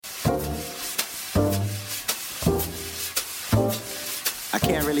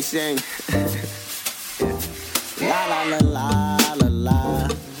can't really sing. La la la la la la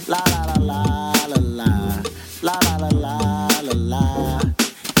la la la la la la la la la la la.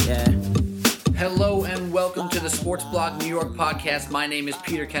 Yeah. Hello and welcome to the Sports Blog New York podcast. My name is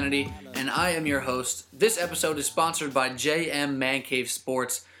Peter Kennedy and I am your host. This episode is sponsored by JM Man Cave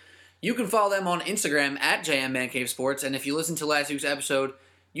Sports. You can follow them on Instagram at JM Man Cave Sports, and if you listened to last week's episode,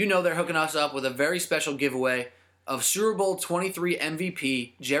 you know they're hooking us up with a very special giveaway of Super Bowl 23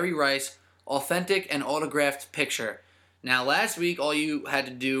 MVP Jerry Rice authentic and autographed picture. Now, last week, all you had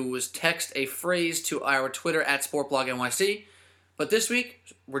to do was text a phrase to our Twitter at SportBlogNYC, but this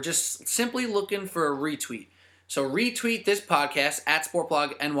week, we're just simply looking for a retweet. So retweet this podcast at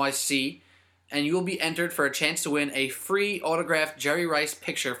SportBlogNYC, and you will be entered for a chance to win a free autographed Jerry Rice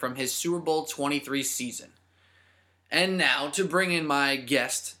picture from his Super Bowl 23 season. And now, to bring in my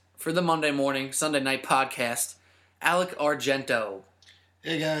guest for the Monday morning, Sunday night podcast, Alec Argento.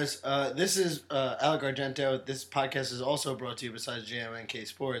 Hey guys, this is Alec Argento. This podcast is also brought to you, besides JMNK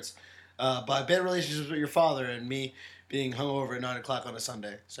Sports, by bad relationships with your father and me being hungover at 9 o'clock on a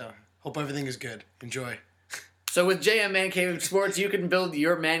Sunday. So, hope everything is good. Enjoy. So with JM Man Cave Sports, you can build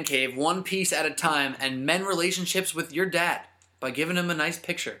your man cave one piece at a time and mend relationships with your dad by giving him a nice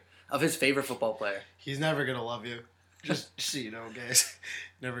picture of his favorite football player. He's never going to love you. Just so you know, guys.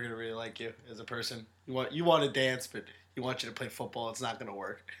 Never going to really like you as a person. You want to dance, but he wants you to play football. It's not going to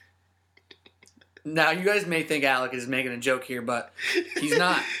work. Now, you guys may think Alec is making a joke here, but he's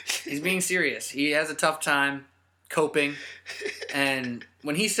not. He's being serious. He has a tough time coping. And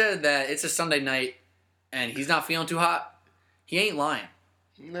when he said that it's a Sunday night and he's not feeling too hot, he ain't lying.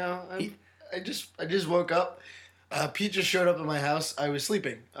 No, I just woke up. Pete just showed up at my house. I was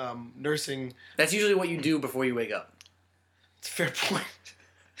sleeping, nursing. That's usually what you do before you wake up. It's a fair point.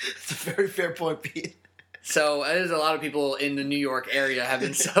 It's a very fair point, Pete. So, there's a lot of people in the New York area have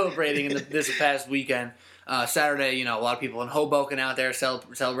been celebrating this past weekend. Saturday, a lot of people in Hoboken out there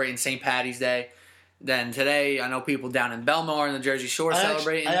celebrating St. Patty's Day. Then today, I know people down in Belmar and the Jersey Shore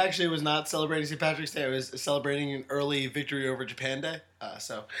celebrating. I actually was not celebrating St. Patrick's Day. I was celebrating an early victory over Japan Day.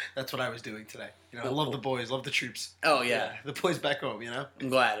 So that's what I was doing today. I love the boys, love the troops. Oh, yeah. The boys back home, I'm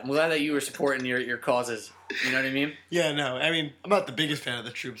glad that you were supporting your causes. You know what I mean? Yeah, no. I mean, I'm not the biggest fan of the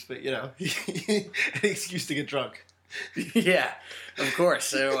troops, but, an excuse to get drunk. Yeah, of course.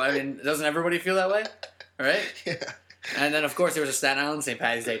 So, doesn't everybody feel that way? All right? Yeah. And then, of course, there was a Staten Island St.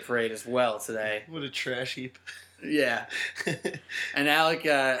 Patty's Day parade as well today. What a trash heap. Yeah. And Alec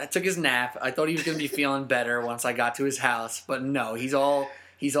took his nap. I thought he was going to be feeling better once I got to his house. But no, he's all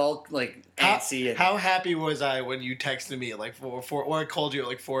like antsy. How happy was I when you texted me at like 4, or I called you at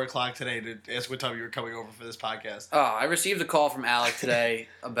like 4 o'clock today to ask what time you were coming over for this podcast? Oh, I received a call from Alec today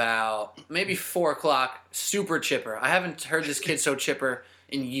about maybe 4 o'clock. Super chipper. I haven't heard this kid so chipper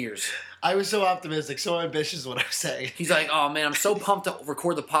in years. I was so optimistic, so ambitious what I was saying. He's like, oh man, I'm so pumped to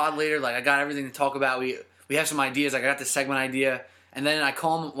record the pod later. Like, I got everything to talk about. We have some ideas. Like, I got this segment idea. And then I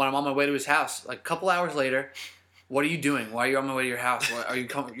call him when I'm on my way to his house. Like, a couple hours later, what are you doing? Why are you on my way to your house?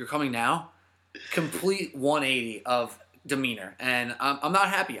 You're coming now? Complete 180 of demeanor. And I'm not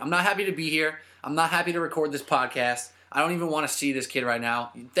happy. I'm not happy to be here. I'm not happy to record this podcast. I don't even want to see this kid right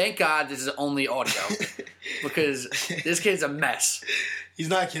now. Thank God this is only audio. Because this kid's a mess. He's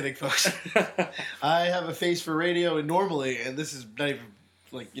not kidding, folks. I have a face for radio, and this is not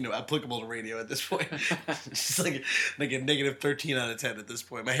even applicable to radio at this point. It's just like a negative 13 out of 10 at this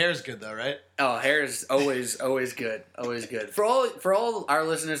point. My hair's good though, right? Oh, hair is always good, always good. For all our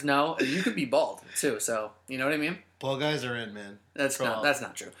listeners know, you could be bald too. So you know what I mean. Bald guys are in, man. That's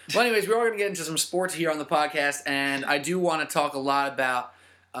not true. Well, anyways, we're all going to get into some sports here on the podcast, and I do want to talk a lot about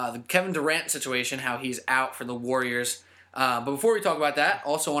the Kevin Durant situation, how he's out for the Warriors. But before we talk about that,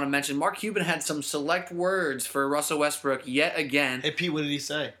 also want to mention Mark Cuban had some select words for Russell Westbrook yet again. Hey, Pete, what did he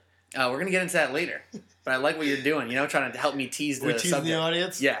say? We're going to get into that later. But I like what you're doing, trying to help me tease the subject. We're teasing the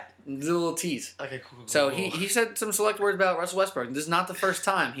audience? Yeah, do a little tease. Okay, cool. So he said some select words about Russell Westbrook. This is not the first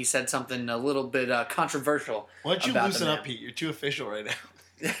time he said something a little bit controversial. Why don't you loosen up, Pete? You're too official right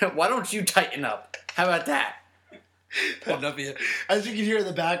now. Why don't you tighten up? How about that? As you can hear in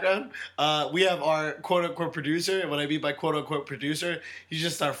the background, we have our quote-unquote producer. And what I mean by quote-unquote producer, he's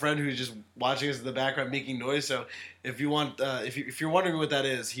just our friend who's just watching us in the background making noise. So if you want, if you're wondering what that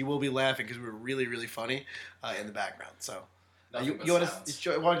is, he will be laughing because we're really, really funny in the background. So you want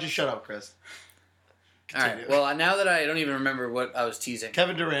to? Why don't you shut up, Chris? Continue. All right. Well, now that I don't even remember what I was teasing.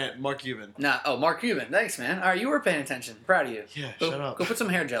 Kevin Durant, Mark Cuban. Mark Cuban. Thanks, man. All right, you were paying attention. Proud of you. Yeah, shut up. Go put some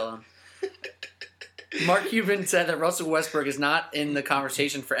hair gel on. Mark Cuban said that Russell Westbrook is not in the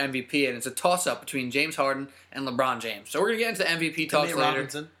conversation for MVP, and it's a toss-up between James Harden and LeBron James. So we're going to get into the MVP talks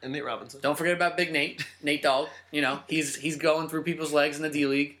later. And Nate Robinson. Don't forget about Big Nate, Nate Dogg. You know, he's going through people's legs in the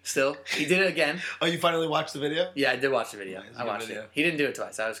D-League still. He did it again. Oh, you finally watched the video? Yeah, I did watch the video. It's a I good watched video. it. He didn't do it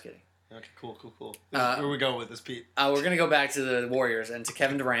twice. I was kidding. Okay, cool. Where we going with this, Pete? We're going to go back to the Warriors and to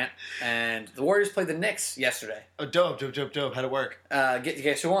Kevin Durant. And the Warriors played the Knicks yesterday. Oh, dope. How'd it work?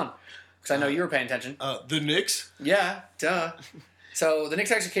 Guess who won? Because I know you were paying attention. The Knicks? Yeah, duh. So the Knicks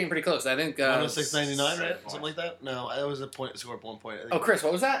actually came pretty close. I think 106.99, right? Something like that? No, that was a point. Score of 1 point. I think. Oh, Chris,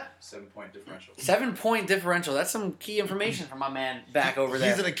 what was that? 7-point differential. 7-point differential. That's some key information from my man back over there.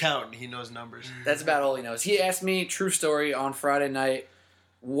 He's an accountant. He knows numbers. That's about all he knows. He asked me, true story, on Friday night,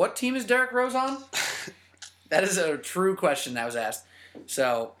 what team is Derrick Rose on? That is a true question that was asked.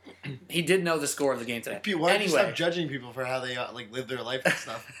 So he did know the score of the game today. Pete, why don't you stop judging people for how they live their life and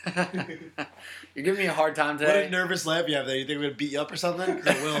stuff? You're giving me a hard time today. What a nervous laugh you have there. You think I'm going to beat you up or something?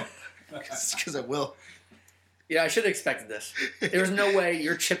 Because I will. Because I will. Yeah, I should have expected this. There was no way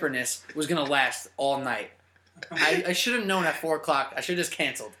your chipperness was going to last all night. I should have known at 4 o'clock. I should have just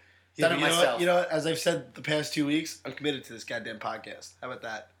canceled. Done it myself. You know what? As I've said the past 2 weeks, I'm committed to this goddamn podcast. How about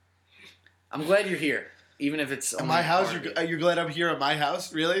that? I'm glad you're here, even if it's at my house. You're glad I'm here at my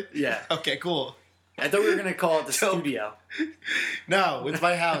house? Really? Yeah. Okay, cool. I thought we were going to call it the studio. No, it's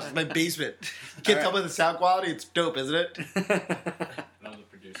my house. It's my basement. You can't tell by the sound quality. It's dope, isn't it? I'm the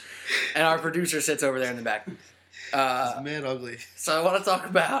producer. And our producer sits over there in the back. It's man ugly. So I want to talk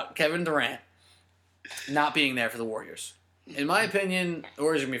about Kevin Durant not being there for the Warriors. In my opinion, the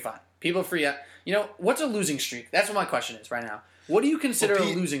Warriors are going to be fine. People free up. You know, what's a losing streak? That's what my question is right now. What do you consider a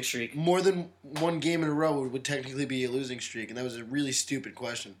losing streak? More than one game in a row would technically be a losing streak, and that was a really stupid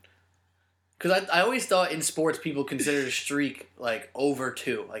question. Because I always thought in sports people considered a streak like over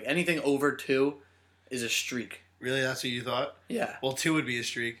 2. Like anything over 2 is a streak. Really? That's what you thought? Yeah. Well, 2 would be a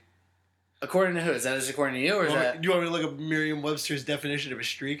streak. According to who? Is that just according to you? Or is that... Do you want me to look up Merriam-Webster's definition of a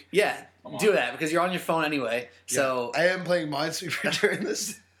streak? Yeah. Do that because you're on your phone anyway. So I am playing Minesweeper during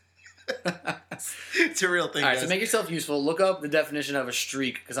this. It's a real thing. All right, guys. so make yourself useful. Look up the definition of a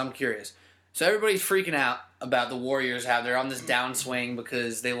streak because I'm curious. So everybody's freaking out about the Warriors, how they're on this downswing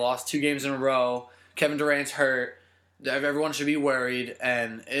because they lost 2 games in a row. Kevin Durant's hurt. Everyone should be worried,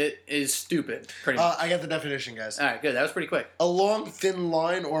 and it is stupid, pretty much. I got the definition, guys. All right, good. That was pretty quick. A long, thin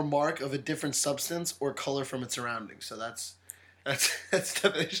line or mark of a different substance or color from its surroundings. So that's the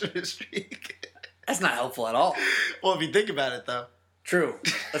definition of a streak. That's not helpful at all. Well, if you think about it, though. True.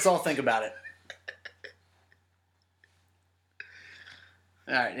 Let's all think about it.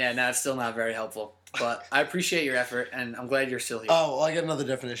 All right, yeah, no, it's still not very helpful. But I appreciate your effort, and I'm glad you're still here. Oh, well, I got another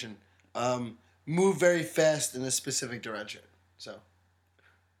definition. Move very fast in a specific direction. So.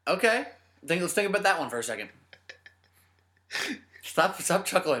 Okay. Let's think about that one for a second. Stop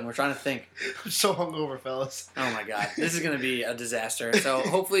chuckling. We're trying to think. I'm so hungover, fellas. Oh, my God. This is going to be a disaster. So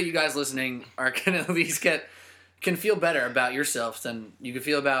hopefully you guys listening are going to at least can feel better about yourselves than you can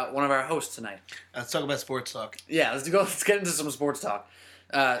feel about one of our hosts tonight. Let's talk about sports talk. Yeah, let's get into some sports talk.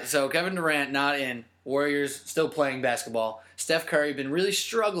 So Kevin Durant not in. Warriors still playing basketball. Steph Curry been really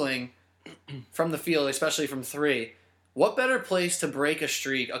struggling from the field, especially from 3. What better place to break a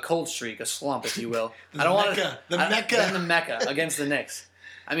streak, a cold streak, a slump, if you will? The Mecca than the Mecca against the Knicks.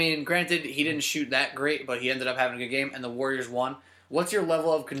 I mean, granted, he didn't shoot that great, but he ended up having a good game, and the Warriors won. What's your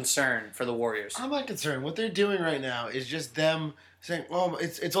level of concern for the Warriors? I'm not concerned. What they're doing right now is just them saying, "Well,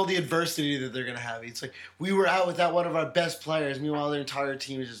 it's all the adversity that they're gonna have." It's like we were out without one of our best players. Meanwhile, their entire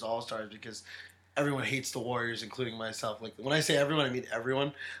team is just all stars because everyone hates the Warriors, including myself. Like when I say everyone, I mean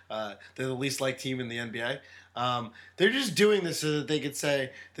everyone. They're the least liked team in the NBA. They're just doing this so that they could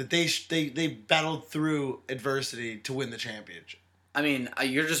say that they battled through adversity to win the championship. I mean,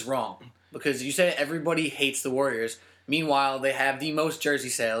 you're just wrong because you say everybody hates the Warriors. Meanwhile, they have the most jersey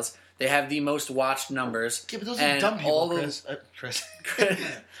sales. They have the most watched numbers. Yeah, but those are dumb people, Chris.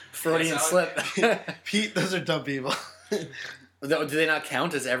 Freudian slip. Pete, those are dumb people. Do they not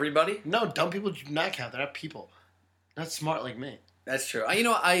count as everybody? No, dumb people do not count. They're not people. Not smart like me. That's true. You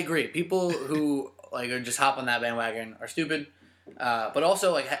know what? I agree. People who are just hop on that bandwagon are stupid. But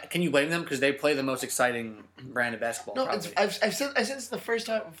also, can you blame them because they play the most exciting brand of basketball? No, I've said this the first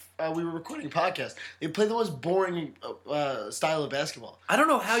time we were recording a podcast. They play the most boring style of basketball. I don't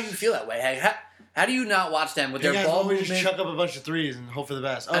know how you feel that way. Hey, how do you not watch them with their ball movement? Just chuck up a bunch of threes and hope for the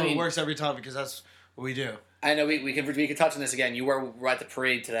best. It works every time because that's what we do. I know we can touch on this again. You were at the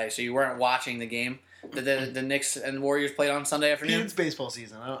parade today, so you weren't watching the game that the Knicks and Warriors played on Sunday afternoon. It's baseball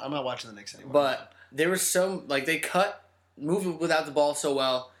season. I'm not watching the Knicks anymore. But there was they moved without the ball so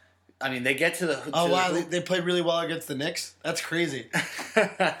well. I mean, they get to the. Oh, to wow. the They played really well against the Knicks? That's crazy.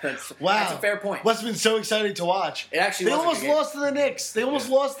 that's, Wow. That's a fair point. Must have been so exciting to watch. It actually They was a almost good game. lost to the Knicks. They almost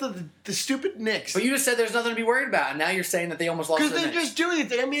lost to the stupid Knicks. But you just said there's nothing to be worried about, and now you're saying that they almost lost to Because the they're Knicks. just doing it.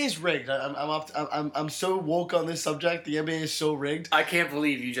 The NBA's rigged. I'm so woke on this subject. The NBA is so rigged. I can't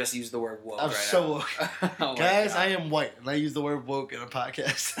believe you just used the word woke I'm right so now. woke. Oh my Guys, God. I am white, and I use the word woke in a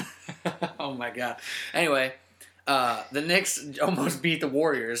podcast. Oh my God. Anyway, the Knicks almost beat the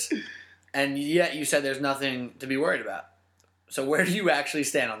Warriors, and yet you said there's nothing to be worried about. So where do you actually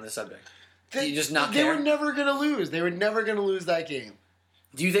stand on this subject? Do you just not They care? were never going to lose. They were never going to lose that game.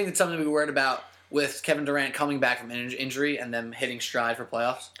 Do you think it's something to be worried about with Kevin Durant coming back from injury and them hitting stride for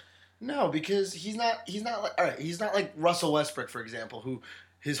playoffs? No, because he's not like all right, he's not like Russell Westbrook, for example, who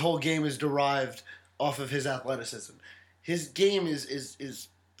his whole game is derived off of his athleticism. His game is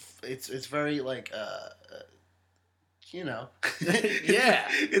it's very like you know. Yeah.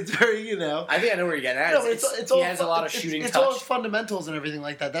 It's very, you know. I think I know where you're getting at. No, He has a lot of shooting it's touch. all his fundamentals and everything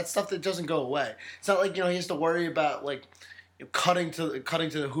like that. That's stuff that doesn't go away. It's not like, you know, he has to worry about like cutting to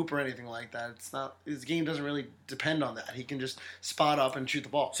the hoop or anything like that. It's not, his game doesn't really depend on that. He can just spot up and shoot the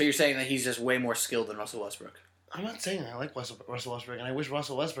ball. So you're saying that he's just way more skilled than Russell Westbrook? I'm not saying I like Russell Westbrook, and I wish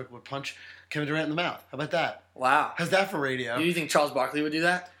Russell Westbrook would punch Kevin Durant in the mouth. How about that? Wow. How's that for radio? Do you think Charles Barkley would do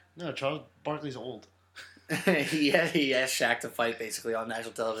that? No, Charles Barkley's old. he asked Shaq to fight basically on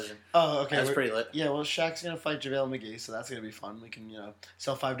national television. Oh, okay. That's pretty lit. Yeah, well, Shaq's gonna fight JaVale McGee, so that's gonna be fun. We can, you know,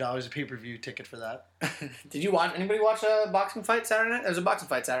 sell $5 a pay-per-view ticket for that. Did you watch? Anybody watch a boxing fight Saturday night? There was a boxing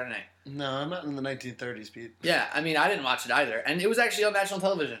fight Saturday night. No, I'm not in the 1930s, Pete. Yeah, I mean, I didn't watch it either, and it was actually on national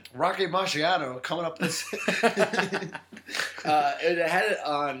television. Rocky Marciano coming up this. It had it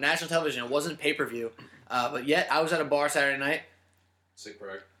on national television. It wasn't pay-per-view, but yet I was at a bar Saturday night. Sick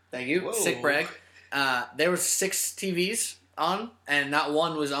brag. Thank you. Whoa. Sick brag. There were 6 TVs on, and not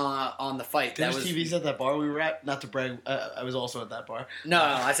one was on the fight. There's TVs at that bar we were at. Not to brag, I was also at that bar. No,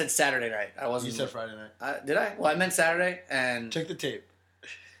 I said Saturday night. I You wasn't. said Friday night. Did I? Well, I meant Saturday, and Check the tape.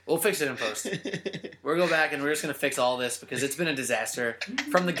 we'll fix it in post. We'll go back and we're just going to fix all this because it's been a disaster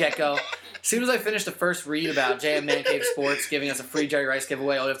from the get-go. As soon as I finish the first read about JM Man Cave Sports giving us a free Jerry Rice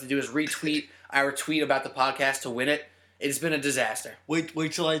giveaway, all you have to do is retweet our tweet about the podcast to win it. It's been a disaster. Wait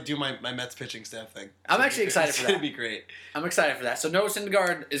till I do my Mets pitching staff thing. I'm actually excited it's for gonna that. be great. I'm excited for that. So Noah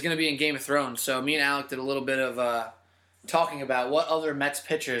Syndergaard is going to be in Game of Thrones. So me and Alec did a little bit of talking about what other Mets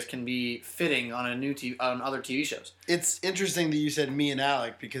pitchers can be fitting on on other TV shows. It's interesting that you said me and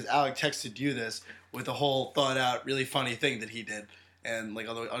Alec, because Alec texted you this with a whole thought out, really funny thing that he did, and like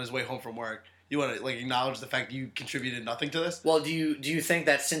on his way home from work. You want to like acknowledge the fact that you contributed nothing to this? Well, do you think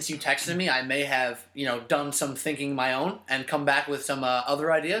that since you texted me, I may have done some thinking my own and come back with some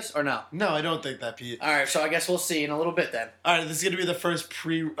other ideas, or no? No, I don't think that, Pete. All right, so I guess we'll see in a little bit then. All right, this is going to be the first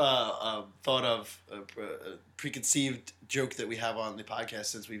preconceived joke that we have on the podcast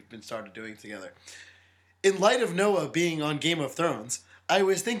since we've been started doing it together. In light of Noah being on Game of Thrones, I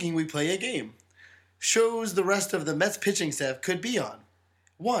was thinking we play a game. Shows the rest of the Mets pitching staff could be on.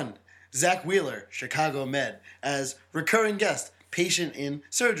 1. Zach Wheeler, Chicago Med, as recurring guest, patient in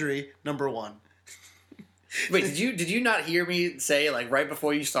surgery, number 1. Wait, did you not hear me say like right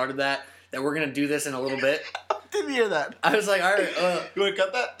before you started that we're gonna do this in a little bit? Didn't hear that. I was like, all right, You want to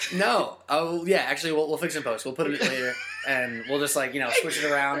cut that? no. Oh yeah, actually, we'll fix it in post. We'll put it later, and we'll just like switch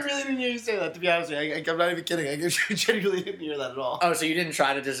it I around. really didn't hear you say that, to be honest with you. I'm not even kidding. I genuinely didn't hear that at all. Oh, so you didn't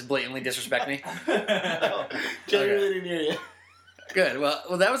try to just blatantly disrespect me? No, genuinely didn't hear you. Good.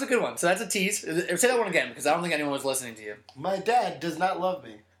 Well, that was a good one. So that's a tease. Say that one again because I don't think anyone was listening to you. My dad does not love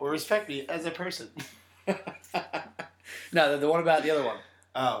me or respect me as a person. No, the one about the other one.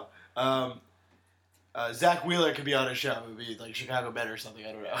 Oh, Zach Wheeler could be on a show. It would be like Chicago Med or something.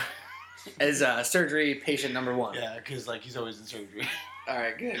 I don't know. Is surgery patient number 1. Yeah, because like he's always in surgery. All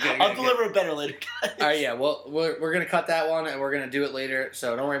right, good. I'll deliver it better later, guys. All right, yeah. Well, we're gonna cut that one and we're gonna do it later.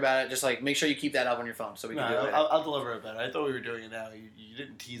 So don't worry about it. Just like make sure you keep that up on your phone so we No, can do it later. I'll deliver it better. I thought we were doing it now. You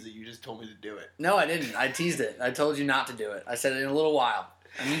didn't tease it. You just told me to do it. No, I didn't. I teased it. I told you not to do it. I said it in a little while,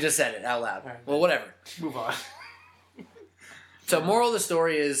 and you just said it out loud. All right. Well, whatever. Move on. So, moral of the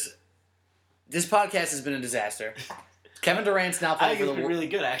story is, this podcast has been a disaster. Kevin Durant's now I playing think for it's the. been really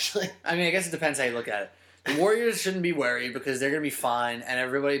good, actually. I mean, I guess it depends how you look at it. The Warriors shouldn't be worried because they're going to be fine, and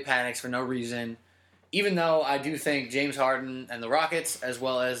everybody panics for no reason. Even though I do think James Harden and the Rockets, as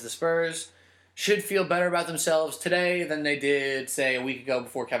well as the Spurs, should feel better about themselves today than they did, say, a week ago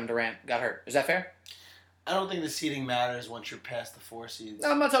before Kevin Durant got hurt. Is that fair? I don't think the seeding matters once you're past the 4 seeds. No,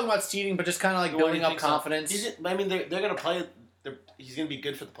 I'm not talking about seeding, but just kind of like building up confidence. I mean, they're going to play. He's going to be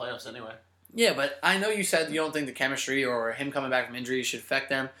good for the playoffs anyway. Yeah, but I know you said you don't think the chemistry or him coming back from injury should affect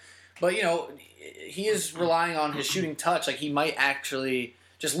them. But, he is relying on his shooting touch. Like, he might actually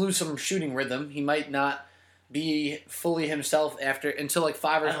just lose some shooting rhythm. He might not be fully himself until like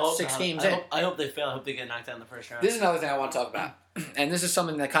 5 or 6 games in. I hope they fail. I hope they get knocked out in the first round. This is another thing I want to talk about. And this is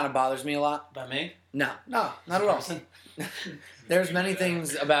something that kind of bothers me a lot. About me? No, not at all. There's many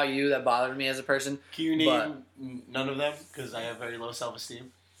things about you that bother me as a person. Can you name none of them? Because I have very low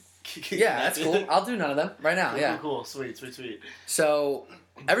self-esteem. Yeah, that's cool. I'll do none of them right now. Yeah. Cool. Sweet. So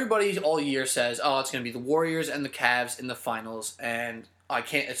everybody all year says, "Oh, it's going to be the Warriors and the Cavs in the finals," and I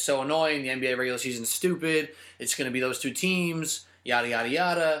can't. It's so annoying. The NBA regular season's stupid. It's going to be those two teams. Yada yada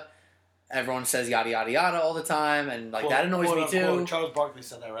yada. Everyone says yada yada yada all the time, and that annoys me too. Charles Barkley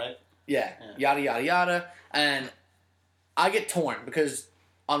said that, right? Yeah. Yada yada yada, and I get torn because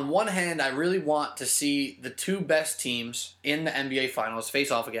on one hand, I really want to see the two best teams in the NBA Finals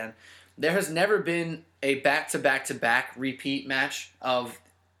face off again. There has never been a back-to-back-to-back repeat match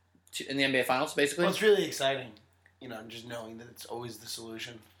in the NBA Finals, basically. Well, it's really exciting, just knowing that it's always the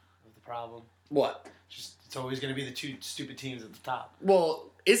solution of the problem. What? It's always going to be the two stupid teams at the top. Well,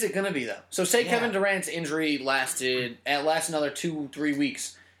 is it going to be, though? So say Kevin Durant's injury lasted another 2-3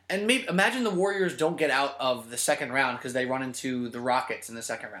 weeks. And maybe imagine the Warriors don't get out of the second round because they run into the Rockets in the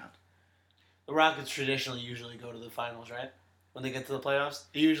second round. The Rockets traditionally usually go to the finals, right? When they get to the playoffs,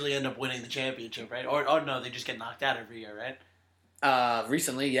 they usually end up winning the championship, right? Or no, they just get knocked out every year, right?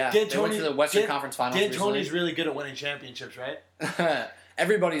 Recently, yeah. They went to the Western Conference Finals recently. D'Antoni's really good at winning championships, right?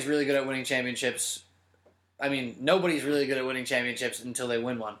 Everybody's really good at winning championships. I mean, nobody's really good at winning championships until they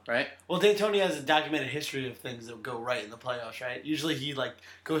win one, right? Well, D'Antoni has a documented history of things that go right in the playoffs, right? Usually he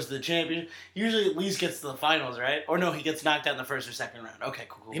goes to the champion. Usually at least gets to the finals, right? Or no, he gets knocked out in the first or second round. Okay,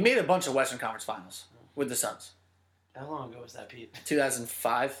 cool. He made a bunch of Western Conference Finals with the Suns. How long ago was that, Pete?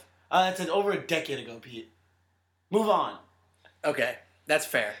 2005. That's over a decade ago, Pete. Move on. Okay, that's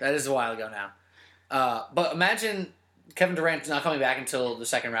fair. That is a while ago now. But imagine Kevin Durant's not coming back until the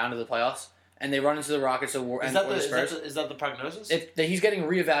second round of the playoffs. And they run into the Rockets or the Spurs. Is that the prognosis? He's getting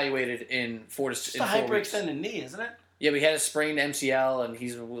reevaluated in 4 to 4 weeks. It's a hyperextended knee, isn't it? Yeah, but he had a sprained MCL, and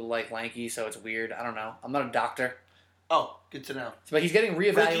he's lanky, so it's weird. I don't know. I'm not a doctor. Oh, good to know. But he's getting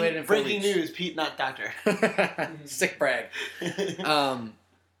reevaluated in 4 weeks. Breaking news, Pete, not doctor. Sick brag.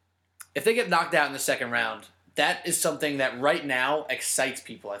 If they get knocked out in the second round, that is something that right now excites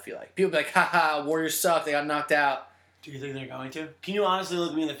people, I feel like. People be like, haha, Warriors suck, they got knocked out. Do you think they're going to? Can you honestly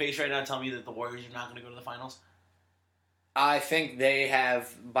look me in the face right now and tell me that the Warriors are not going to go to the finals? I think they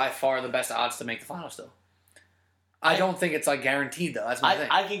have by far the best odds to make the finals, though. I don't think it's guaranteed, though. That's my thing.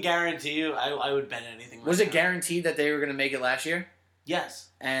 I can guarantee you, I would bet anything. Was it guaranteed that they were going to make it last year? Yes.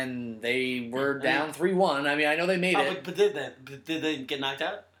 And they were down 3-1. I mean, I know they made it. But did they get knocked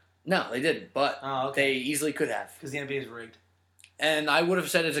out? No, they didn't. But they easily could have. Because the NBA is rigged. And I would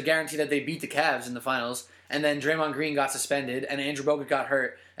have said it's a guarantee that they beat the Cavs in the finals. And then Draymond Green got suspended, and Andrew Bogut got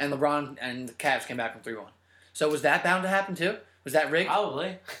hurt, and LeBron and the Cavs came back from 3-1. So was that bound to happen too? Was that rigged?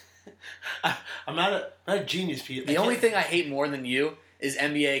 Probably. I'm not a genius, Pete. The only thing I hate more than you is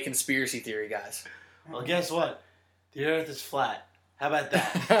NBA conspiracy theory guys. Well, guess what? The Earth is flat. How about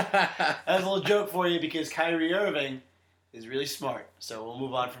that? That's a little joke for you because Kyrie Irving is really smart. So we'll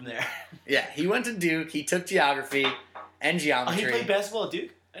move on from there. Yeah, he went to Duke. He took geography and geometry. Oh, he played basketball at Duke?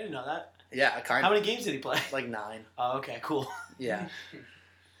 I didn't know that. Yeah, kind of. How many games did he play? 9. Oh, okay, cool. Yeah.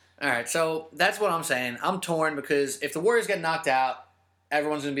 All right, so that's what I'm saying. I'm torn because if the Warriors get knocked out,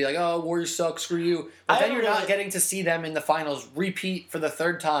 everyone's going to be like, oh, Warriors suck, screw you. But then you're not getting to see them in the finals repeat for the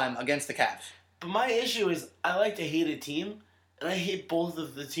third time against the Cavs. But my issue is I like to hate a team, and I hate both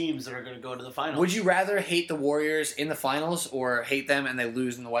of the teams that are going to go to the finals. Would you rather hate the Warriors in the finals or hate them and they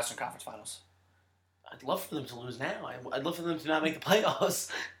lose in the Western Conference Finals? I'd love for them to lose now. I'd love for them to not make the playoffs.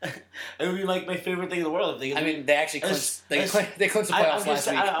 It would be my favorite thing in the world. They actually clinched the playoffs last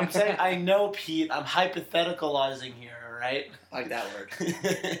week. I'm saying, I know, Pete, I'm hypotheticalizing here, right? I like that word.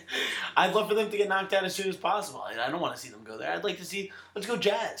 I'd love for them to get knocked out as soon as possible. I don't want to see them go there. I'd like to see, let's go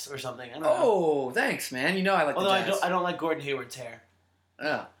Jazz or something. I don't know. Oh, thanks, man. You know I like the Jazz. I don't like Gordon Hayward's hair.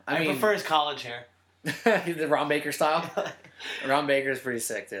 Oh, I prefer his college hair. The Ron Baker style? Ron Baker's pretty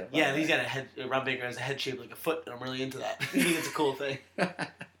sick, too. Yeah, he's got a head. Ron Baker has a head shaped like a foot, and I'm really into that. I think it's a cool thing.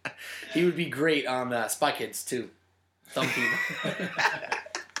 He would be great on Spy Kids, too. Some people.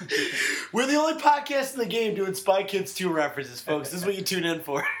 We're the only podcast in the game doing Spy Kids 2 references, folks. This is what you tune in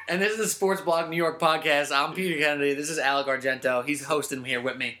for. And this is the Sports Blog New York podcast. I'm Peter Kennedy. This is Alec Argento. He's hosting here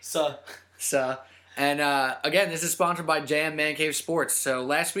with me. And again, this is sponsored by JM Man Cave Sports. So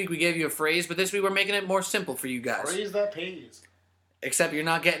last week we gave you a phrase, but this week we're making it more simple for you guys. Phrase that pays. Except you're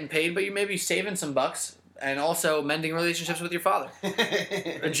not getting paid, but you may be saving some bucks. and also mending relationships with your father.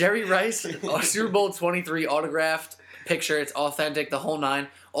 Jerry Rice, a Super Bowl 23 autographed picture. It's authentic, the whole nine.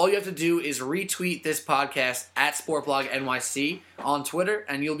 All you have to do is retweet this podcast at SportBlogNYC on Twitter,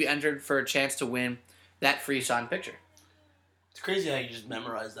 and you'll be entered for a chance to win that free signed picture. It's crazy how you just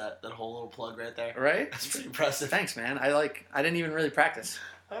memorized that whole little plug right there. Right? That's pretty impressive. Thanks, man. I didn't even really practice.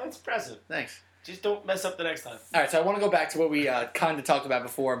 Oh, that's impressive. Thanks. Just don't mess up the next time. All right, so I want to go back to what we kind of talked about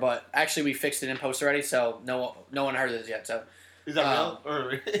before, but actually we fixed it in post already, so no one heard this yet. So Is that real?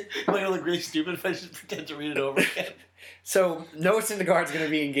 Or am I going to look really stupid if I just pretend to read it over again? So Noah Syndergaard is going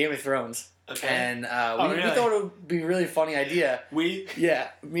to be in Game of Thrones, Okay. and we really? thought it would be a really funny idea. Yeah,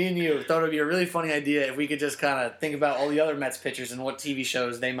 me and you thought it would be a really funny idea if we could just kind of think about all the other Mets pitchers and what TV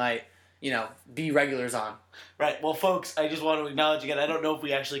shows they might, be regulars on. Right. Well, folks, I just want to acknowledge again, I don't know if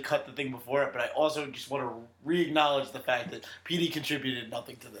we actually cut the thing before it, but I also just want to re-acknowledge the fact that PD contributed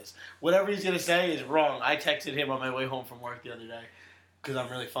nothing to this. Whatever he's going to say is wrong. I texted him on my way home from work the other day because I'm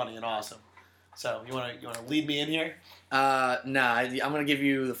really funny and awesome. So, you want to lead me in here? Nah, I'm going to give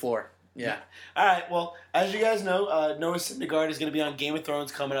you the floor. Yeah. All right. Well, as you guys know, Noah Syndergaard is going to be on Game of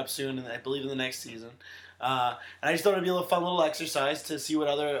Thrones coming up soon, and I believe in the next season. And I just thought it'd be a fun little exercise to see what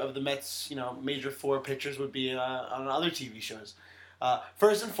other of the Mets, major four pitchers would be on other TV shows.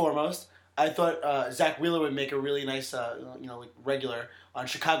 First and foremost, I thought Zach Wheeler would make a really nice, regular on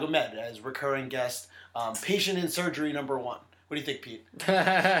Chicago Med as recurring guest, patient in surgery number 1. What do you think, Pete? I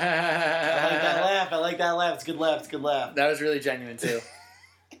like that laugh. It's a good laugh. That was really genuine, too.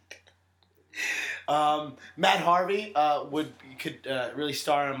 Matt Harvey could really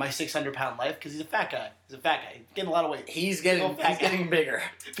star in My 600-Pound Life because he's a fat guy. He's getting a lot of weight. He's getting bigger.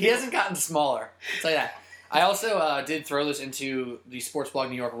 He hasn't gotten smaller. I'll tell you that. I also did throw this into the Sports Blog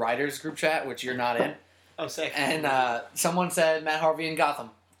New York Writers group chat, which you're not in. Oh, sick. And someone said Matt Harvey in Gotham.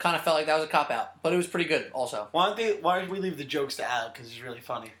 Kind of felt like that was a cop-out, but it was pretty good also. Why don't we leave the jokes to Al because he's really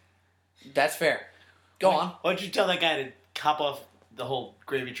funny? That's fair. Go on. Why don't you tell that guy to hop off the whole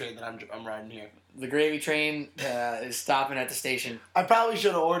gravy train that I'm riding here? The gravy train is stopping at the station. I probably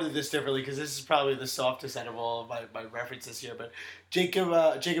should have ordered this differently because this is probably the softest out of all of my references here. But Jacob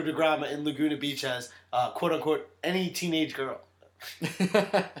DeGrom in Laguna Beach has, quote unquote, any teenage girl.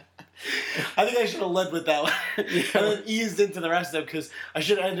 I think I should have led with that one and then eased into the rest of them because I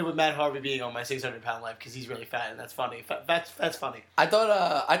should have ended with Matt Harvey being on My 600-Pound Life because he's really fat and that's funny. That's funny. I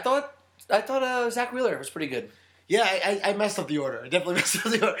thought Zach Wheeler was pretty good. Yeah, I messed up the order. I definitely messed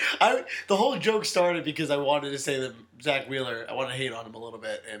up the order. The whole joke started because I wanted to say that Zach Wheeler, I wanted to hate on him a little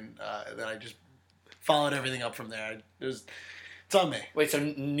bit, and then I just followed everything up from there. It's on me. Wait, so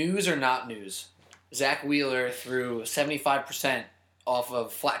news or not news? Zach Wheeler threw 75% off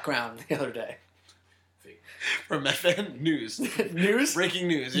of flat ground the other day. From MetFan News. News? Breaking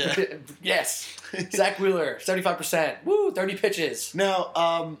news, yeah. Yes. Zach Wheeler, 75%. Woo, 30 pitches.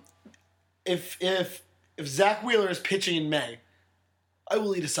 Now, if Zach Wheeler is pitching in May, I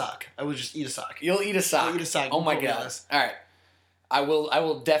will eat a sock. I will just eat a sock. You'll eat a sock. I'll eat a sock. Oh my Quote me on god. this. All right. I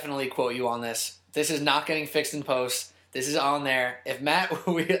will definitely quote you on this. This is not getting fixed in post. This is on there. If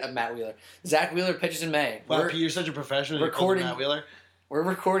Zach Wheeler pitches in May. Wow, Pete, you're such a professional. Recording- Matt Wheeler. We're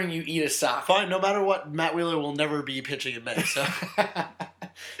recording you eat a sock. Fine, no matter what, Matt Wheeler will never be pitching in May. So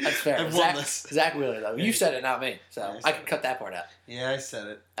That's fair. I've won this. Zach Wheeler, though. You said it, not me. So Yeah, I can cut that part out. yeah, I said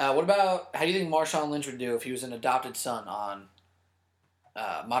it. What about, how do you think Marshawn Lynch would do if he was an adopted son on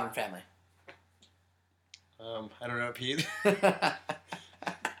Modern Family? I don't know, Pete. I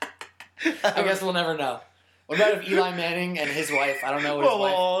guess we'll never know. What about if Eli Manning and his wife, I don't know what his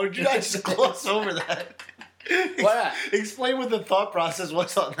wife... Whoa, did I just gloss over that? Why not? Explain what the thought process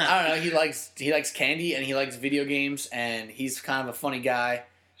was on that. I don't know. He likes candy and he likes video games and he's kind of a funny guy.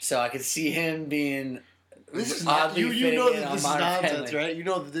 So I could see him being This is oddly you fitting know in that on this is Modern nonsense, Family. right? You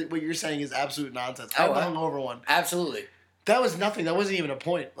know that what you're saying is absolute nonsense. Oh, I'm what? hung over one. Absolutely. That was nothing. That wasn't even a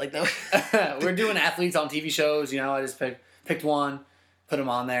point. Like that. We're doing athletes on TV shows. I just picked one, put him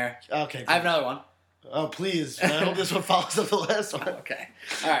on there. Okay. I have another one. Oh please! I hope this one follows up the last one. Okay.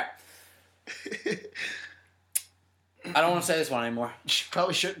 All right. I don't want to say this one anymore. You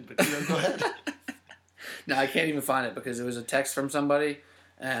probably shouldn't, but go ahead. No, I can't even find it because it was a text from somebody,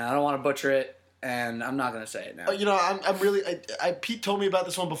 and I don't want to butcher it, and I'm not going to say it now. I'm really. Pete told me about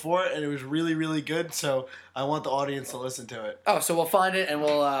this one before, and it was really, really good. So I want the audience to listen to it. Oh, so we'll find it and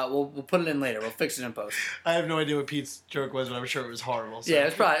we'll put it in later. We'll fix it in post. I have no idea what Pete's joke was, but I'm sure it was horrible. So. Yeah,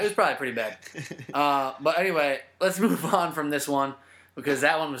 it was probably pretty bad. But anyway, let's move on from this one because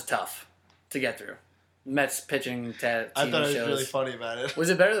that one was tough to get through. Mets pitching TV I thought it was shows. really funny about it. Was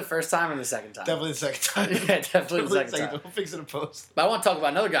it better the first time or the second time? Definitely the second time. Yeah, definitely the second time. We'll fix it in post. But I want to talk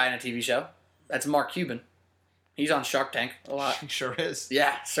about another guy in a TV show. That's Mark Cuban. He's on Shark Tank a lot. Sure is.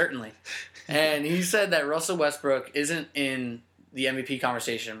 Yeah, certainly. And he said that Russell Westbrook isn't in the MVP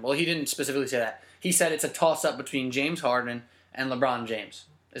conversation. Well, he didn't specifically say that. He said it's a toss-up between James Harden and LeBron James.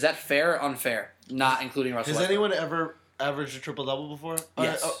 Is that fair or unfair? Not including Russell Has Westbrook. anyone ever averaged a triple-double before?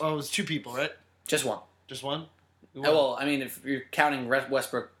 Yes. Oh, it was 2 people, right? Just one. Just one? Who Oh, well, I mean, if you're counting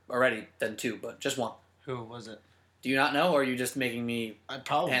Westbrook already, then 2, but just one. Who was it? Do you not know, or are you just making me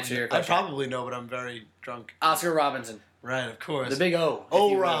answer your I question? probably know, but I'm very drunk. Oscar Robinson, Right, of course. the big O. if Oh,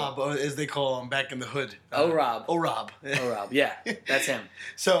 you will. Rob, as they call him back in the hood. Oh, Rob. Oh, Rob. Oh, Rob. Yeah, that's him.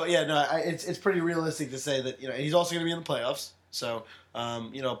 So yeah, no, it's pretty realistic to say that he's also going to be in the playoffs. So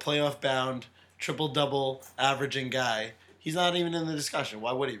playoff bound, triple double averaging guy. He's not even in the discussion.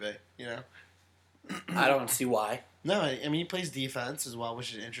 Why would he be? I don't see why. No, I mean he plays defense as well,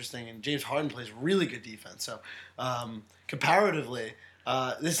 which is interesting. And James Harden plays really good defense. So comparatively,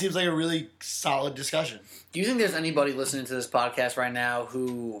 this seems like a really solid discussion. Do you think there's anybody listening to this podcast right now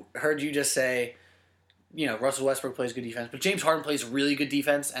who heard you just say, Russell Westbrook plays good defense, but James Harden plays really good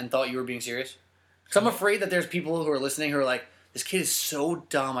defense and thought you were being serious? Because I'm afraid that there's people who are listening who are like, this kid is so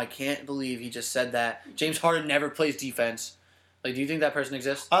dumb. I can't believe he just said that. James Harden never plays defense. Like, do you think that person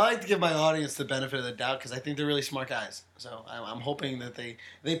exists? I like to give my audience the benefit of the doubt because I think they're really smart guys. So I'm hoping that they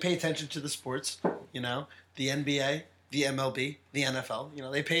pay attention to the sports, the NBA, the MLB, the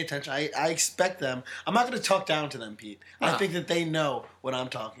NFL. They pay attention. I expect them. I'm not going to talk down to them, Pete. I Uh-huh. think that they know what I'm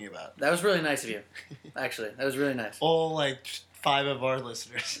talking about. That was really nice of you. Actually, that was really nice. All 5 of our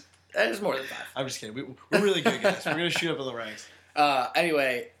listeners. That is more than 5. I'm just kidding. We're really good guys. We're going to shoot up in the ranks.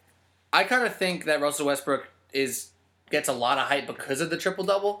 Anyway, I kind of think that Russell Westbrook gets a lot of hype because of the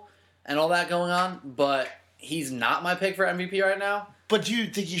triple-double and all that going on, but he's not my pick for MVP right now. But do you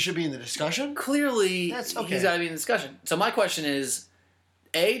think he should be in the discussion? Clearly, That's okay. he's got to be in the discussion. So my question is,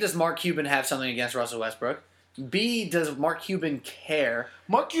 A, does Mark Cuban have something against Russell Westbrook? B, does Mark Cuban care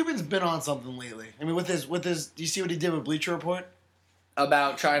Mark Cuban's been on something lately. I mean, with his, do you see what he did with Bleacher Report?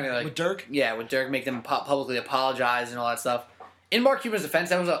 about trying to, With Dirk? Yeah, with Dirk, make them publicly apologize and all that stuff. In Mark Cuban's defense,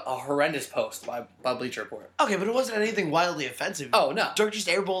 that was a horrendous post by Bleacher Report. Okay, but it wasn't anything wildly offensive. Oh, no. Dirk just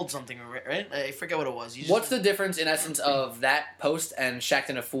airballed something, right? I forget what it was. What's the difference, in essence, of that post and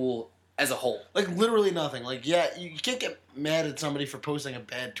Shaqtin' a Fool as a whole? Literally nothing. You can't get mad at somebody for posting a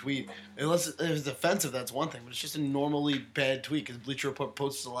bad tweet. Unless it's offensive, that's one thing. But it's just a normally bad tweet because Bleacher Report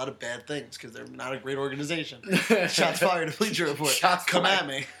posts a lot of bad things because they're not a great organization. Shots fired at Bleacher Report. Shots Come fired. at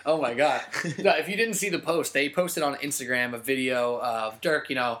me. Oh my god! No, if you didn't see the post, they posted on Instagram a video of Dirk,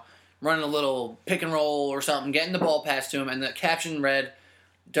 running a little pick and roll or something, getting the ball passed to him, and the caption read,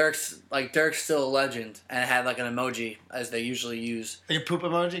 "Dirk's still a legend," and it had an emoji as they usually use. Like a poop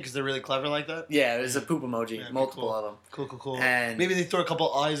emoji because they're really clever like that. Yeah, it was a poop emoji, Yeah, multiple cool. of them. Cool. And- maybe they throw a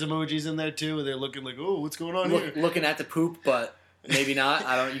couple eyes emojis in there too, and they're looking like, "Oh, what's going on here?" Looking at the poop, but maybe not.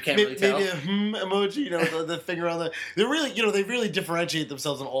 You can't really tell. Maybe a emoji, the finger on the. They're really, they really differentiate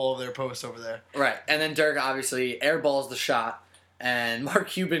themselves in all of their posts over there. Right, and then Dirk obviously airballs the shot, and Mark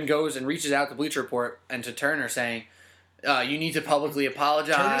Cuban goes and reaches out to Bleacher Report and to Turner saying, "You need to publicly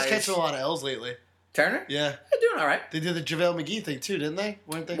apologize." Turner's catching a lot of L's lately. Turner? Yeah, They're doing all right. they did the JaVale McGee thing too, didn't they?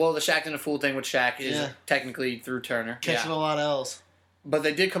 Weren't they? Well, the Shaqtin' a Fool thing with Shaq is Yeah. technically through Turner. catching Yeah. a lot of L's. But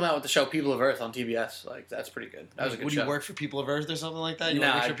they did come out with the show People of Earth on TBS. That's pretty good. That was a good Would show. you work for People of Earth or something like that? You Nah,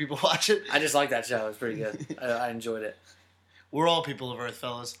 want to make sure people watch it? I just like that show. It was pretty good. I enjoyed it. We're all People of Earth,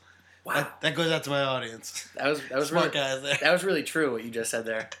 fellas. Wow. That goes out to my audience. That was Smart really guys there. that was really true what you just said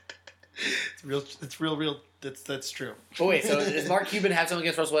there. It's real. That's true. But wait, so does Mark Cuban have something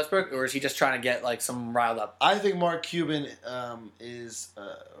against Russell Westbrook, or is he just trying to get some riled up? I think Mark Cuban is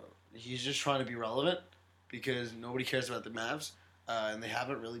he's just trying to be relevant because nobody cares about the Mavs, and they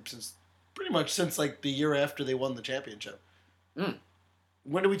haven't really since the year after they won the championship. Mm.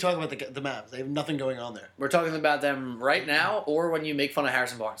 When do we talk about the Mavs? They have nothing going on there. We're talking about them right now, or when you make fun of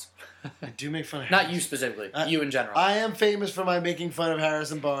Harrison Barnes. I do make fun of Not Harrison. you specifically, you in general. I am famous for my making fun of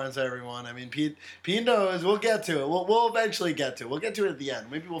Harrison Barnes, everyone. I mean, Pete knows. We'll get to it. We'll eventually get to it. We'll get to it at the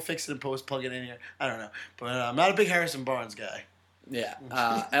end. Maybe we'll fix it and post, plug it in here. I don't know. But I'm not a big Harrison Barnes guy. Yeah.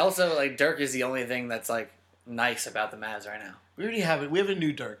 I also Dirk is the only thing that's nice about the Mavs right now. We already have it. We have a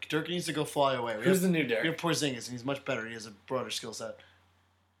new Dirk. Dirk needs to go fly away. Who's the new We Dirk? have Porzingis, and he's much better. He has a broader skill set.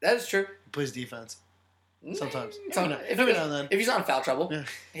 That is true. He plays defense. Sometimes. If, Every now and then. if he's not in foul trouble, Yeah.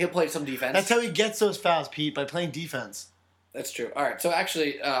 he'll play some defense. That's how he gets those fouls, Pete, by playing defense. That's true. All right. So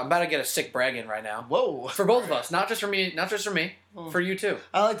actually, I'm about to get a sick brag in right now Whoa. for both of us, not just for me, for you too.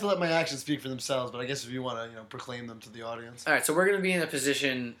 I like to let my actions speak for themselves, but I guess if you want to, proclaim them to the audience. All right. So we're going to be in a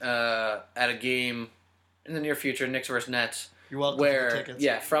position at a game in the near future, Knicks versus Nets, You're welcome for where the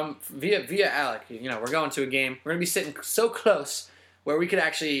tickets. from via Alec. We're going to a game. We're gonna be sitting so close where we could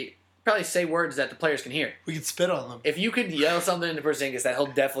actually probably say words that the players can hear. We could spit on them. If you could yell something into Porzingis that he'll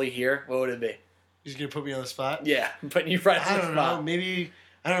definitely hear, what would it be? He's going to put me on the spot? Yeah, putting you right I on the don't spot. know. Maybe,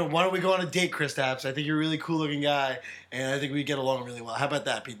 I don't know. Why don't we go on a date, Kristaps? I think you're a really cool looking guy, and I think we get along really well. How about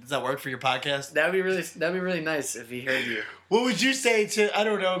that, Pete? Does that work for your podcast? That'd be really nice if he heard you. What would you say to, I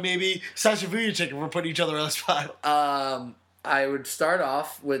don't know, maybe Sasha Vujacic if we're putting each other on the spot? I would start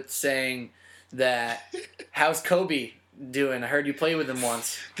off with saying that, how's Kobe doing? I heard you play with him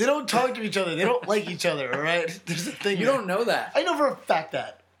once. They don't talk to each other. They don't like each other, all right? There's a thing You there. don't know that. I know for a fact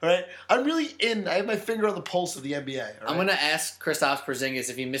that, all right? I'm really in. I have my finger on the pulse of the NBA, all right? I'm gonna ask Kristaps Porzingis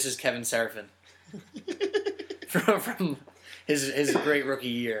if he misses Kevin Seraphin from his great rookie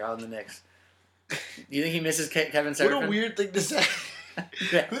year on the Knicks. Do you think he misses Kevin Seraphin? What a weird thing to say.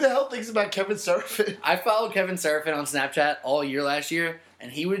 Yeah. Who the hell thinks about Kevin Seraphin? I followed Kevin Seraphin on Snapchat all year last year, and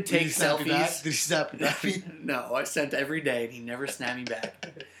he would Did take he snap you back? selfies. Did he snap you back? No, I sent every day, and he never snapped me back.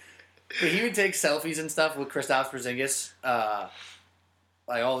 But he would take selfies and stuff with Kristaps Porzingis,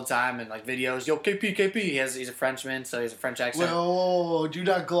 like all the time, and like videos. Yo, KP. He's a Frenchman, so he has a French accent. Well, do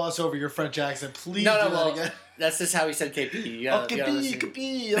not gloss over your French accent. Please no, do that well, again. that's just how he said KP. You Oh, gotta listen.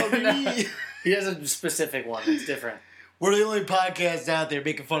 KP, oh, KP. He has a specific one. It's different. We're the only podcast out there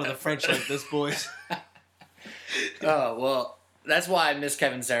making fun of the French like this, boys. Oh, well, that's why I miss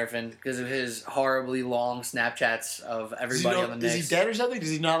Kevin Seraphin, because of his horribly long Snapchats of everybody on the Knicks. Is he dead or something?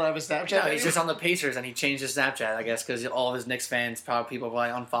 Does he not have a Snapchat? No, he's anymore? just on the Pacers, and he changed his Snapchat, I guess, because all of his Knicks fans, people probably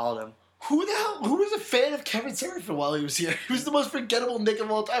unfollowed him. Who the hell? Who was a fan of Kevin Seraphin while he was here? He was the most forgettable Knick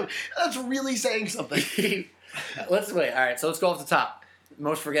of all time. That's really saying something. Let's wait. All right, so let's go off the top.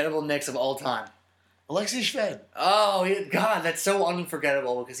 Most forgettable Knicks of all time. Alexei Shved. Oh, God, that's so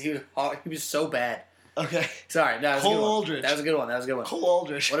unforgettable because he was so bad. Okay. Sorry, that was a Cole good one. Aldridge. That was a good one. Cole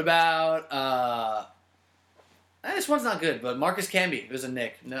Aldridge. What about this one's not good, but Marcus Camby was a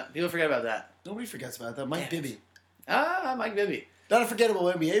Knick. No, people forget about that. Nobody forgets about that. Mike Damn Bibby. Mike Bibby. Not a forgettable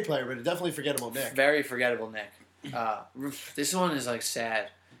NBA player, but a definitely forgettable Knick. Very forgettable Knick. This one is like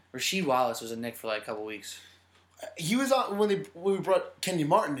sad. Rasheed Wallace was a Knick for like a couple weeks. He was on when we brought Kenny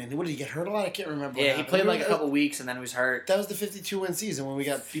Martin in. What did he get hurt a lot? I can't remember. what Yeah, he happened. played like a couple weeks and then he was hurt. That was the 52-win season when we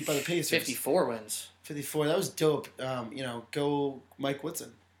got beat by the Pacers. 54 wins. 54. That was dope. Go Mike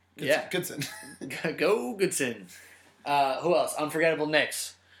Woodson. Yeah. Goodson. Go Goodson. Who else? Unforgettable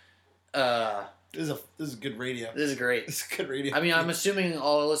Knicks. This is good radio. This is great. This is good radio. I mean, I'm assuming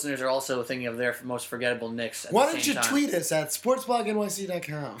all the listeners are also thinking of their most forgettable Knicks. At Why the don't same you time. tweet us at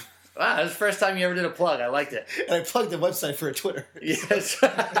sportsblognyc.com? Wow, that's the first time you ever did a plug. I liked it. And I plugged the website for a Twitter. Yes.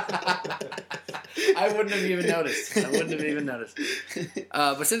 I wouldn't have even noticed.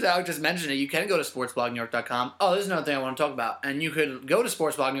 But since Alex just mentioned it, you can go to sportsblognewyork.com. Oh, there's another thing I want to talk about. And you could go to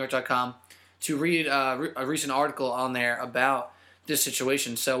sportsblognewyork.com to read a recent article on there about this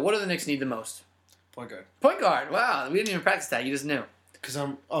situation. So what do the Knicks need the most? Point guard. Point guard. Wow, we didn't even practice that. You just knew. Because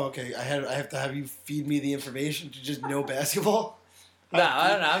okay. I have to have you feed me the information to just know basketball. No, I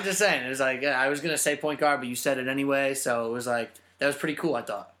don't know. I'm just saying. It was like, I was going to say point guard, but you said it anyway. So it was like, that was pretty cool, I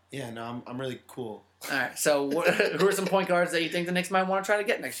thought. Yeah, no, I'm really cool. All right. So who are some point guards that you think the Knicks might want to try to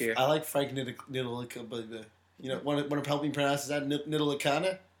get next year? I like Frank Ntilikina, but want to help me pronounce that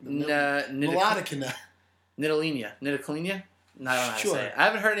Ntilikina? Melodicina. Nidalinia? No, I don't know how Sure. to say it. I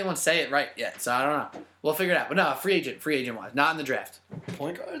haven't heard anyone say it right yet, so I don't know. We'll figure it out. But no, free agent wise, not in the draft.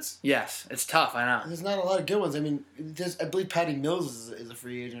 Point guards? Yes, it's tough. I know. There's not a lot of good ones. I mean, I believe Patty Mills is a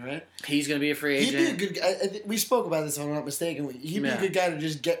free agent, right? He's going to be a free He'd agent. be a good guy. We spoke about this, if I'm not mistaken. He'd be a good guy to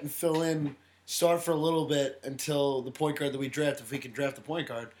just get and fill in, start for a little bit until the point guard that we draft, if we can draft a point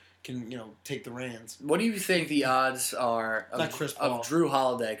guard, can take the reins. What do you think the odds are Not Chris Paul. of Drew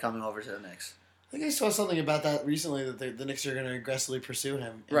Holiday coming over to the Knicks? I think I saw something about that recently, that the Knicks are going to aggressively pursue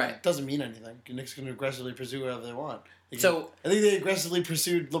him. And Right. It doesn't mean anything. The Knicks are going to aggressively pursue whoever they want. I think they aggressively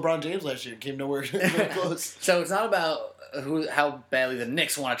pursued LeBron James last year and came nowhere close. So it's not about how badly the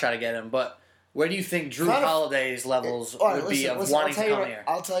Knicks want to try to get him, but where do you think Drew Holiday's levels All right, would be listen, of wanting to come here?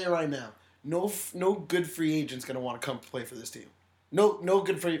 I'll tell you right now. No good free agent's going to want to come play for this team. No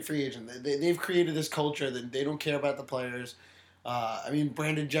good free agent. They've created this culture that they don't care about the players. I mean,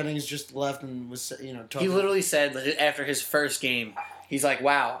 Brandon Jennings just left and was talking. He literally said that after his first game, he's like,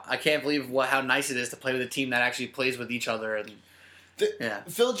 "Wow, I can't believe how nice it is to play with a team that actually plays with each other." And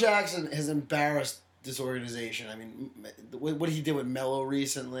Phil Jackson has embarrassed this organization. I mean, what he did with Melo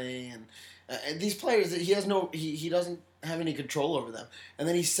recently, and these players, he doesn't have any control over them. And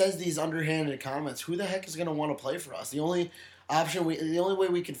then he says these underhanded comments. Who the heck is going to want to play for us? The only way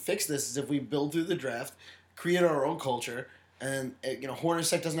we can fix this is if we build through the draft, create our own culture, And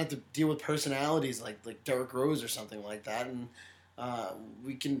Hornacek doesn't have to deal with personalities like Derrick Rose or something like that, and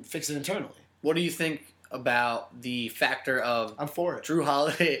we can fix it internally. What do you think about the factor of I'm for it. Drew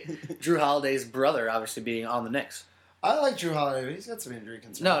Holiday's brother obviously being on the Knicks? I like Drew Holiday. But he's got some injury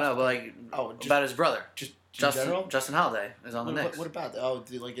concerns. No, but about his brother. Just in general? Justin Holiday is on the Knicks. What about that? Oh,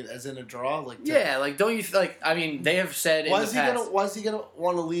 like as in a draw? Yeah, don't you I mean, they have said why in is the past. Why is he gonna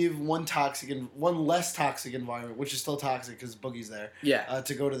want to leave one less toxic environment, which is still toxic because Boogie's there? Yeah.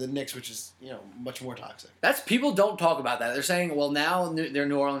 To go to the Knicks, which is much more toxic. People don't talk about that. They're saying, well, now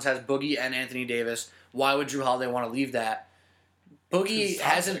New Orleans has Boogie and Anthony Davis. Why would Drew Holiday want to leave that? Boogie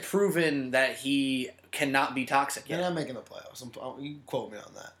hasn't proven that he cannot be toxic yet. They're not making the playoffs. You can quote me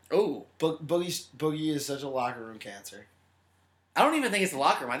on that. Oh, Boogie is such a locker room cancer. I don't even think it's the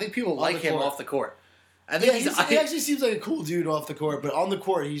locker room. I think people like him off the court. I think he actually seems like a cool dude off the court, but on the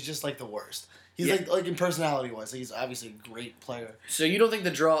court, he's just like the worst. He's like in personality wise, he's obviously a great player. So you don't think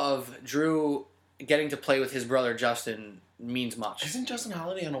the draw of Drew getting to play with his brother Justin means much? Isn't Justin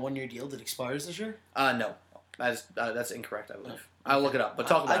Holiday on a 1-year deal that expires this year? No, that's incorrect. I believe. I'll look it up, but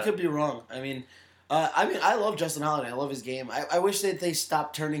talk about it. I could be wrong. I mean, I love Justin Holiday. I love his game. I wish that they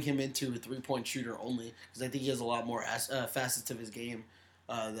stopped turning him into a 3-point shooter only, because I think he has a lot more facets of his game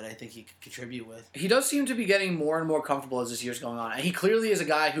that I think he could contribute with. He does seem to be getting more and more comfortable as this year's going on. And he clearly is a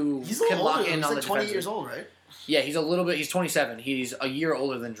guy who can lock in on the defensive. He's 20 years old, right? Yeah, he's a little bit. He's 27. He's a year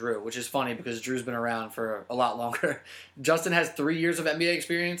older than Drew, which is funny because Drew's been around for a lot longer. Justin has 3 years of NBA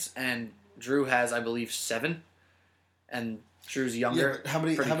experience, and Drew has, I believe, 7. And Drew's younger. Yeah, how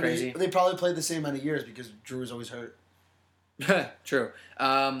many? Crazy. They probably played the same amount of years because Drew was always hurt. True.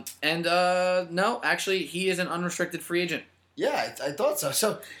 No, actually, he is an unrestricted free agent. Yeah, I thought so.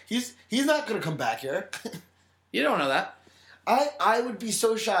 So he's not going to come back here. You don't know that. I would be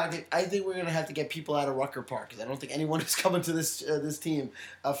so shocked. I think we're going to have to get people out of Rucker Park because I don't think anyone is coming to this team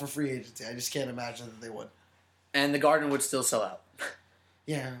for free agency. I just can't imagine that they would. And the Garden would still sell out.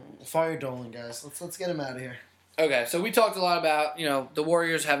 Yeah, fire Dolan, guys. Let's get him out of here. Okay, so we talked a lot about, the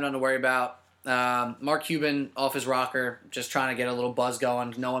Warriors have nothing to worry about. Mark Cuban off his rocker, just trying to get a little buzz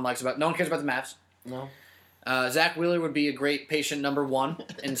going. No one cares about the Mavs. No. Zach Wheeler would be a great patient number 1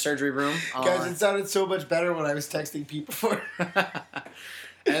 in the surgery room. Guys, it sounded so much better when I was texting Pete before.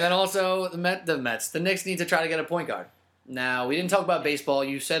 And then also the Mets. The Knicks need to try to get a point guard. Now, we didn't talk about baseball.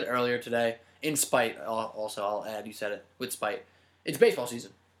 You said earlier today, in spite, also I'll add, you said it, with spite. It's baseball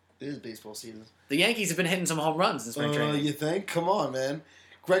season. It is baseball season. The Yankees have been hitting some home runs in spring training. You think? Come on, man.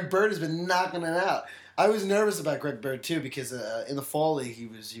 Greg Bird has been knocking it out. I was nervous about Greg Bird, too, because in the fall league, he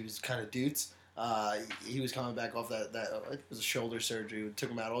was kind of doots. He was coming back off that I think it was a shoulder surgery. It took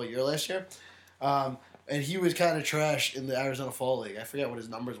him out all year last year. And he was kind of trash in the Arizona Fall League. I forget what his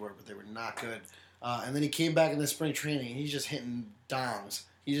numbers were, but they were not good. And then he came back in the spring training, and he's just hitting dongs.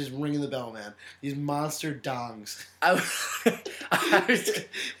 He's just ringing the bell, man. These monster dongs.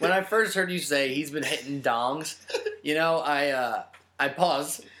 When I first heard you say he's been hitting dongs, I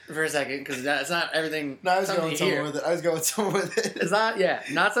paused for a second because that's not everything. No, I was going somewhere with it. It's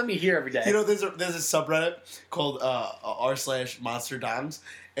not something you hear every day. There's a subreddit called r/monster dongs.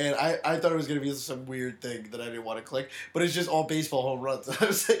 And I thought it was going to be some weird thing that I didn't want to click, but it's just all baseball home runs.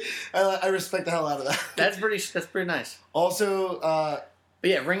 I respect the hell out of that. That's pretty nice. Also, but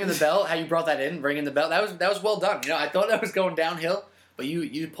yeah, ringing the bell. How you brought that in, ringing the bell. That was well done. I thought that was going downhill, but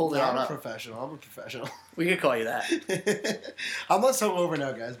you pulled it on up. I'm a professional. We could call you that. I'm less hungover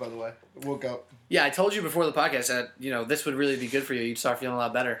now, guys. By the way, woke up. Yeah, I told you before the podcast that this would really be good for you. You'd start feeling a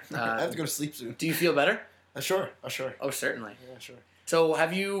lot better. I have to go to sleep soon. Do you feel better? Sure. Oh, certainly. Yeah, sure. So,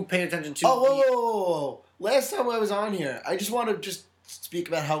 have you paid attention to? Whoa! Last time I was on here, I just want to speak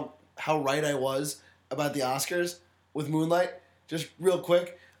about how right I was about the Oscars with Moonlight. Just real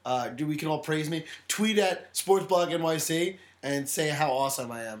quick, we can all praise me. Tweet at SportsBlogNYC and say how awesome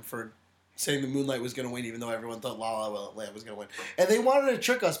I am for saying the Moonlight was going to win, even though everyone thought La La Land was going to win. And they wanted to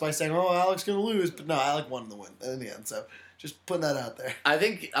trick us by saying, "Oh, Alec's going to lose," but no, Alec won the win in the end. So. Just putting that out there. I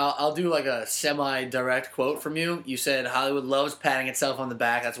think I'll do like a semi-direct quote from you. You said Hollywood loves patting itself on the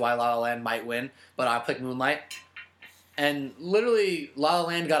back. That's why La La Land might win. But I picked Moonlight. And literally, La La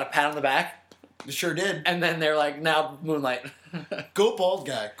Land got a pat on the back. It sure did. And then they're like, now Moonlight. Go bald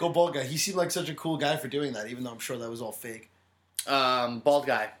guy. He seemed like such a cool guy for doing that, even though I'm sure that was all fake. Bald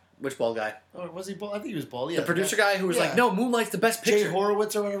guy. Which bald guy? Oh, was he bald? I think he was bald. Yeah, the producer guy who was like, no, Moonlight's the best picture. Jay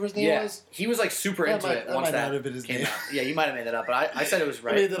Horowitz or whatever his name was? He was like super into it once that might have been his came name. out. Yeah, you might have made that up, but I said it was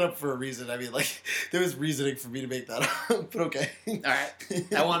right. I made that up for a reason. I mean, there was reasoning for me to make that up, but okay. All right.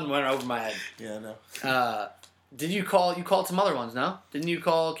 That one went over my head. Yeah, I know. Did you called some other ones? No, didn't you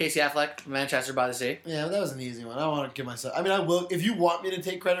call Casey Affleck, Manchester by the Sea? Yeah, that was an easy one. I don't want to give myself. I mean, I will. If you want me to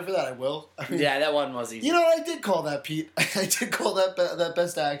take credit for that, I will. I mean, Yeah, that one was easy. You know what? I did call that, Pete. I did call that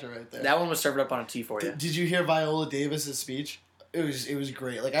best actor right there. That one was served up on a T for you. Did you hear Viola Davis's speech? It was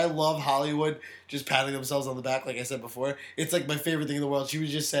great. Like, I love Hollywood just patting themselves on the back, like I said before. It's like my favorite thing in the world. She was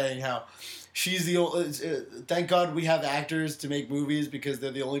just saying how she's the only. Thank God we have actors to make movies because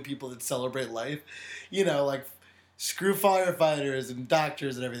they're the only people that celebrate life. You know, like, screw firefighters and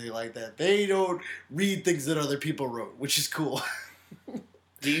doctors and everything like that. They don't read things that other people wrote, which is cool.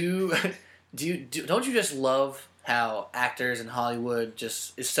 Don't you just love how actors in Hollywood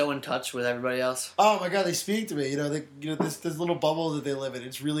just is so in touch with everybody else? Oh my God, they speak to me. You know, this little bubble that they live in.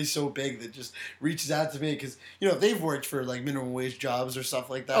 It's really so big that just reaches out to me because they've worked for like minimum wage jobs or stuff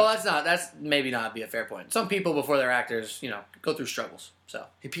like that. Oh, that's maybe not be a fair point. Some people before they're actors, go through struggles. So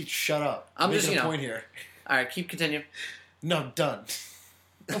Hey Pete, shut up. I'm making just, a point here. all right, continue. No, I'm done.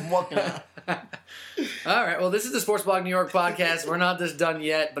 I'm walking out. All right, well, this is the Sports Blog New York podcast. We're not this done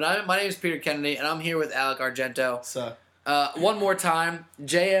yet, but my name is Peter Kennedy, and I'm here with Alec Argento. So, One more time,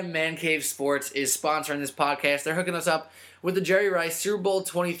 JM Man Cave Sports is sponsoring this podcast. They're hooking us up with the Jerry Rice Super Bowl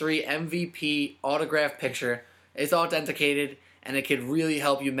 23 MVP autograph picture. It's authenticated, and it could really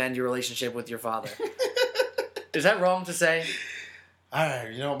help you mend your relationship with your father. Is that wrong to say? all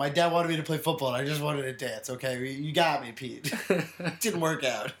right, my dad wanted me to play football, and I just wanted to dance. Okay, you got me, Pete. Didn't work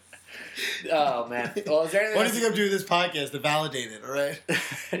out. Oh, man. Well, is there anything What do you think I'm doing this podcast to validate it? All right.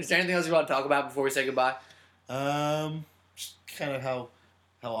 Is there anything else you want to talk about before we say goodbye? Just kind of how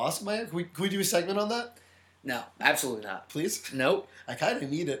awesome I am. Can we do a segment on that, No, absolutely not. please? Nope. I kind of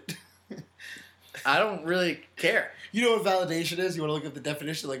need it. I don't really care. You know what validation is? You want to look at the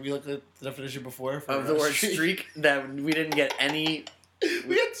definition, like we looked at the definition before for Of the word streak, that we didn't get any.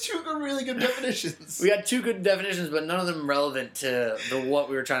 We had two really good definitions. We had two good definitions, but none of them relevant to what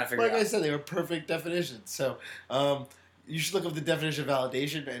we were trying to figure Like I out. said, they were perfect definitions. So, you should look up the definition of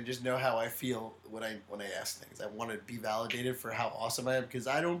validation and just know how I feel when I ask things. I want to be validated for how awesome I am because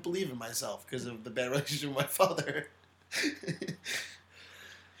I don't believe in myself because of the bad relationship with my father.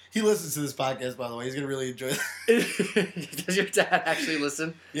 He listens to this podcast, by the way. He's gonna really enjoy that. Does your dad actually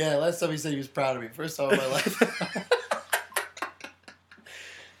listen? Yeah, last time he said he was proud of me. First time in my life.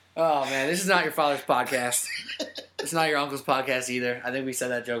 Oh man, this is not your father's podcast. It's not your uncle's podcast either. I think we said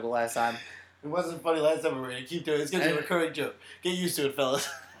that joke last time. It wasn't funny last time, but we're gonna keep doing it. It's gonna be a recurring joke. Get used to it, fellas.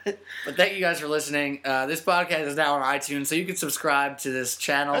 But thank you guys for listening. This podcast is now on iTunes, so you can subscribe to this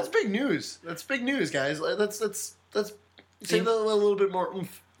channel. That's big news. That's big news, guys. Let's say that a little bit more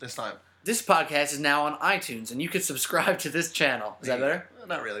oomph this time. This podcast is now on iTunes, and you can subscribe to this channel. Is that better?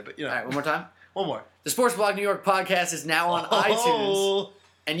 Not really, but All right, one more time. One more. The Sports Blog New York podcast is now on iTunes,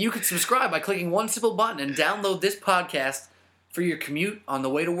 and you can subscribe by clicking one simple button and download this podcast for your commute, on the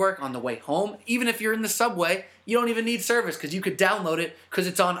way to work, on the way home. Even if you're in the subway, you don't even need service because you could download it because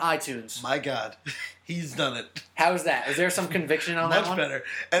it's on iTunes. My God, he's done it. How is that? Is there some conviction on that Much one? better. And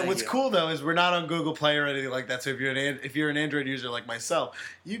Thank what's you. cool though is we're not on Google Play or anything like that. So if you're an Android user like myself,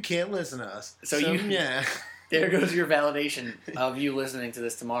 you can't listen to us. So yeah. There goes your validation of you listening to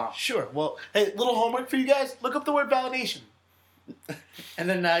this tomorrow. Sure. Well, hey, little homework for you guys. Look up the word validation. And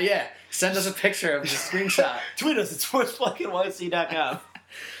then, send us a picture of the screenshot. Tweet us at sportsblognyc.com.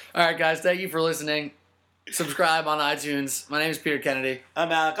 All right, guys, thank you for listening. Subscribe on iTunes. My name is Peter Kennedy.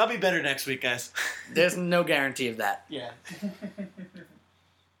 I'm Alec. I'll be better next week, guys. There's no guarantee of that. Yeah.